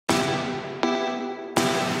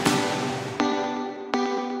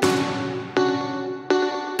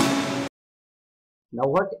Now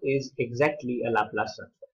what is exactly a Laplace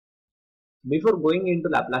transform? Before going into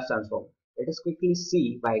Laplace transform, let us quickly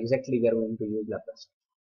see why exactly we are going to use Laplace.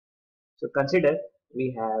 So consider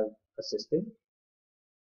we have a system,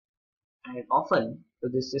 and often to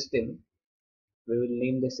this system we will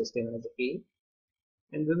name the system as A,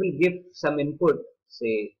 and we will give some input,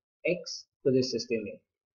 say X, to this system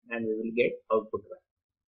A, and we will get output Y.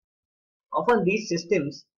 Often these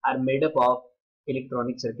systems are made up of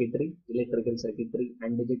electronic circuitry, electrical circuitry,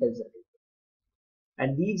 and digital circuitry.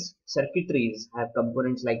 And these circuitries have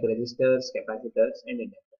components like resistors, capacitors, and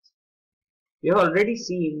inductors. We have already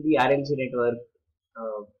seen the RLC network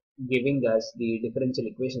uh, giving us the differential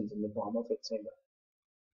equations in the form of X and Y.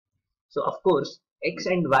 So of course, X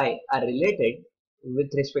and Y are related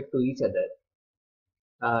with respect to each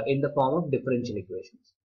other in the form of differential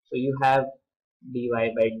equations. So you have dy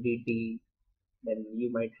by dt, then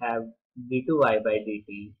you might have d2y by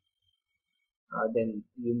dt, then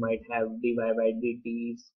you might have dy by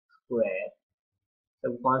dt square,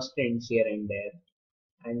 some constants here and there,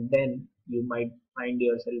 and then you might find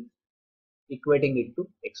yourself equating it to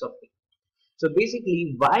x of t. So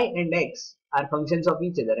basically y and x are functions of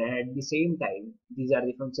each other, and at the same time these are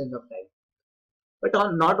the functions of time. But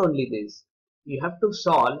not only this, you have to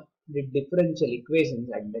solve the differential equations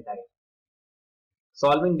at the time.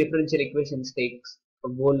 Solving differential equations takes a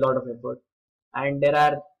whole lot of effort, and there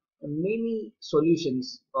are many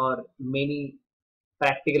solutions or many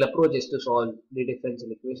practical approaches to solve the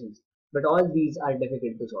differential equations, but all these are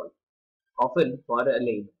difficult to solve, often for a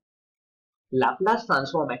layman. Laplace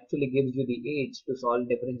transform actually gives you the edge to solve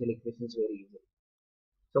differential equations very easily.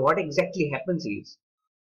 So what exactly happens is,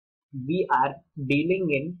 we are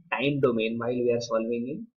dealing in time domain while we are solving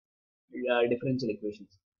in differential equations.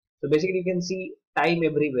 So basically you can see time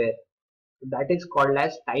everywhere. That is called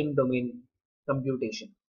as time domain computation.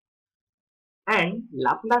 And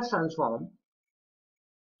Laplace transform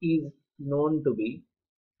is known to be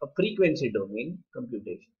a frequency domain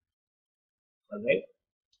computation. Alright.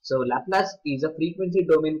 So Laplace is a frequency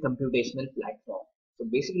domain computational platform. So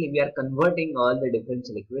basically we are converting all the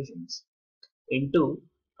differential equations into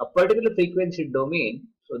a particular frequency domain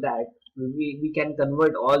so that we can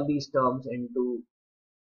convert all these terms into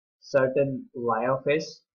certain y of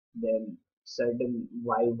s, then certain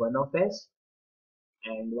y1 of s,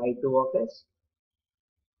 and y2 of s,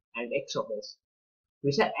 and x of s,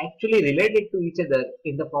 which are actually related to each other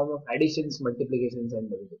in the form of additions, multiplications, and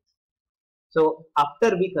divisions. So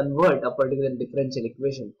after we convert a particular differential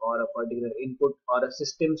equation or a particular input or a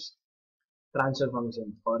system's transfer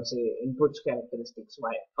function, or say inputs characteristics,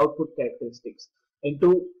 y output characteristics,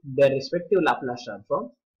 into their respective Laplace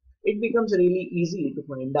transform, it becomes really easy to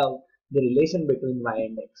find out the relation between y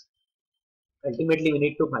and x. Ultimately, we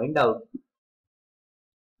need to find out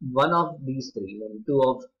one of these three when two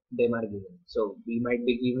of them are given. So we might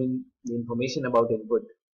be given the information about input,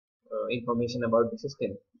 information about the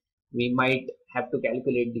system. We might have to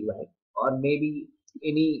calculate dy, or maybe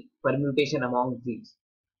any permutation among these.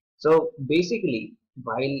 So basically,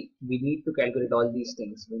 while we need to calculate all these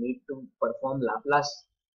things, we need to perform Laplace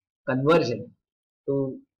conversion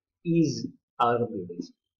to ease our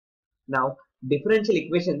computation. Now, differential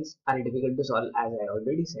equations are difficult to solve, as I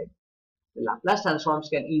already said. The Laplace transforms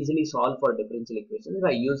can easily solve for differential equations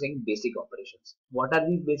by using basic operations. What are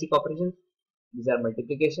these basic operations? These are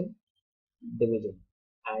multiplication, division,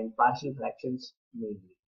 and partial fractions mainly.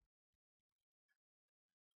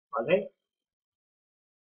 Alright.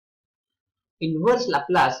 Inverse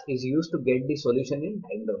Laplace is used to get the solution in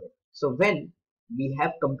time domain. So when we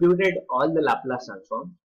have computed all the Laplace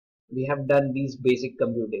transforms, we have done these basic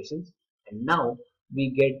computations, and now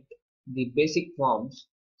we get the basic forms,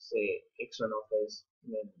 say x1 of s,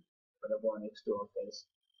 then 1 upon x2 of s,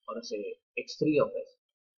 or say x3 of s.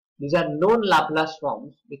 These are known Laplace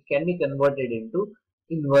forms which can be converted into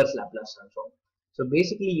inverse Laplace transform. So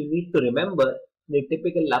basically you need to remember the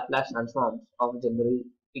typical Laplace transforms of general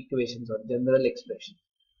equations or general expressions,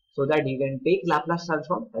 so that you can take Laplace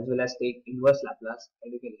transform as well as take inverse Laplace,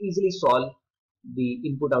 and you can easily solve the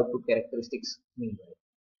input output characteristics meanwhile.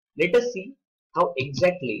 Let us see how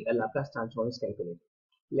exactly a Laplace transform is calculated.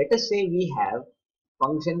 Let us say we have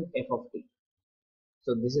function f of t.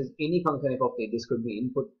 So this is any function f of t. This could be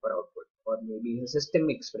input or output, or maybe a system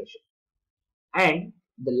expression. And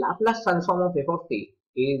the Laplace transform of f of t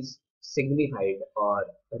is signified or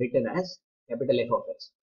written as capital F of s.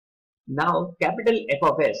 Now capital F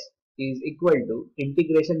of s is equal to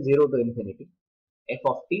integration 0 to infinity f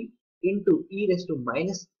of t into e raised to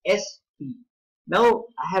minus st. Now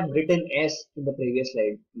I have written s in the previous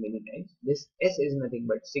slide many times. This s is nothing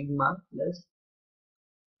but sigma plus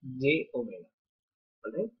j omega.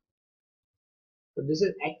 Alright. So this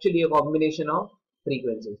is actually a combination of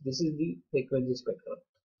frequencies. This is the frequency spectrum.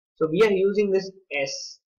 So we are using this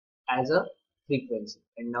S as a frequency,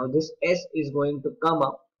 and now this S is going to come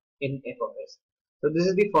up in f of s. So this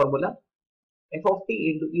is the formula, f of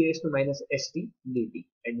t into e raised to minus st dt,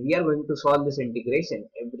 and we are going to solve this integration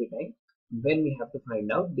every time when we have to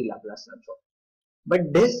find out the Laplace transform.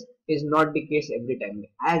 But this is not the case every time.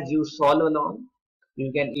 As you solve along,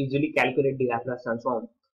 you can easily calculate the Laplace transform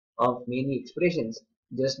of many expressions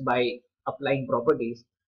just by applying properties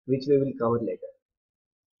which we will cover later.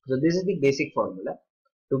 So this is the basic formula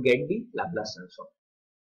to get the Laplace transform.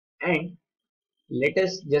 And let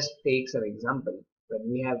us just take some example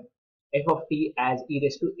when we have f of t as e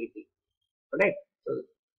raised to at. Alright. So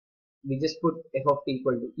we just put f of t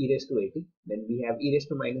equal to e raised to at. Then we have e raised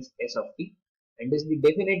to minus s of t. And this is the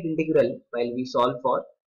definite integral while we solve for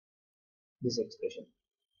this expression.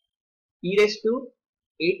 E raised to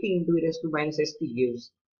at into e raised to minus st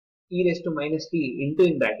gives e raised to minus t into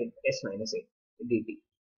in bracket s minus a dt.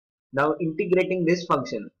 Now integrating this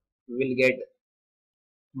function, we will get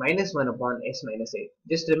minus 1 upon s minus a.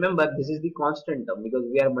 Just remember, this is the constant term because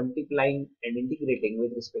we are multiplying and integrating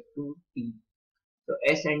with respect to t. So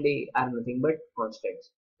s and a are nothing but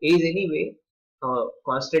constants. A is anyway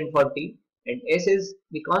constant for t, and s is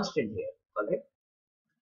the constant here. Alright.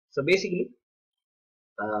 So basically,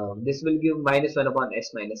 this will give minus 1 upon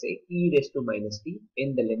s minus a e raised to minus t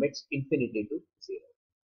in the limits infinity to 0.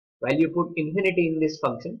 While you put infinity in this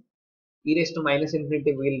function, e raised to minus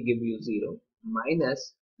infinity will give you 0,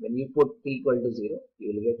 minus when you put t equal to 0,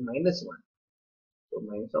 you will get minus 1. So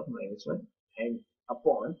minus of minus 1 and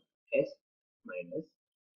upon s minus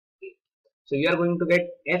a. So you are going to get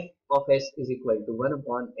f of s is equal to 1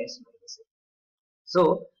 upon s minus a.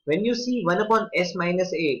 So when you see 1 upon s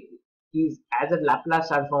minus a is as a Laplace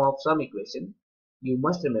transform of some equation, you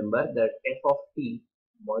must remember that f of t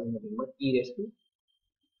was nothing but e raised to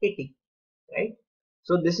at, right?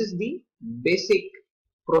 So this is the basic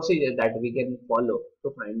procedure that we can follow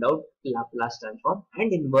to find out Laplace transform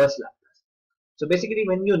and inverse Laplace. So basically,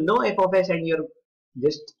 when you know f of s and you're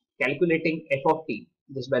just calculating f of t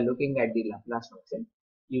just by looking at the Laplace function,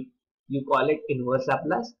 you call it inverse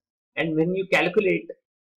Laplace, and when you calculate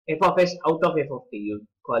f of s out of f of t, you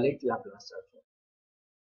call it Laplace transform.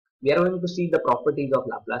 We are going to see the properties of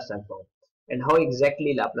Laplace transform and how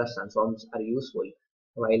exactly Laplace transforms are useful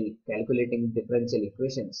while calculating differential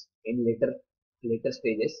equations in later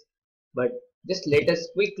stages. But just let us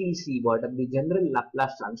quickly see what are the general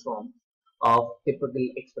Laplace transform of typical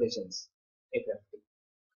expressions f of t.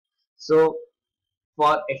 So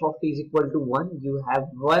for f of t is equal to 1, you have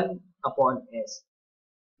 1 upon s.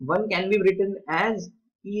 1 can be written as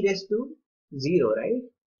e raised to 0, right?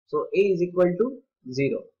 So a is equal to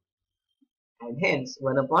 0, and hence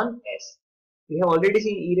 1 upon s. We have already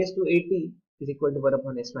seen e raised to at is equal to 1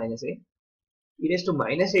 upon s minus a. E raised to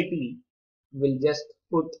minus at will just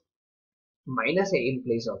put minus a in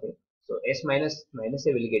place of it. So s minus minus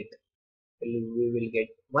a we will get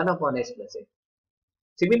 1 upon s plus a.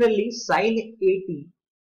 Similarly, sin at,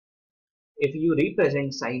 if you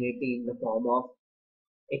represent sin at in the form of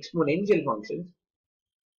exponential functions,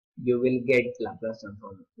 you will get Laplace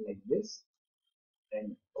transform like this,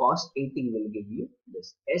 and cos at will give you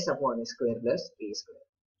this s upon s square plus a square.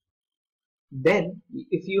 Then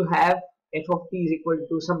if you have f of t is equal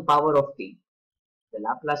to some power of t, the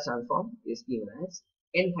Laplace transform is given as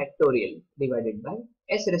n factorial divided by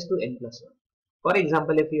s raised to n plus 1. For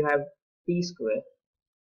example, if you have t square,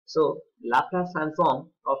 so Laplace transform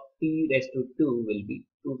of t raised to 2 will be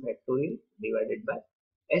 2 factorial divided by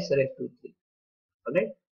s raised to 3. Alright.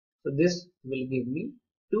 So this will give me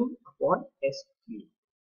 2 upon s cube.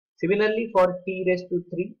 Similarly, for t raised to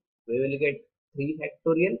 3, we will get 3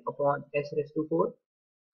 factorial upon s raised to 4,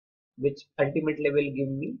 which ultimately will give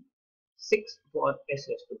me 6 upon s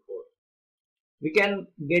raised to 4. We can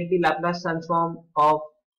get the Laplace transform of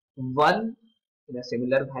 1 in a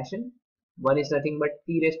similar fashion. 1 is nothing but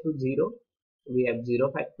t raised to 0. We have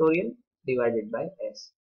 0 factorial divided by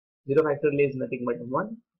s. 0 factorial is nothing but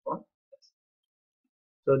 1 upon s.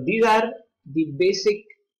 So these are the basic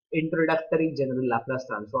introductory general Laplace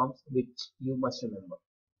transforms which you must remember.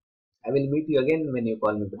 I will meet you again when you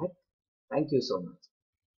call me back. Thank you so much.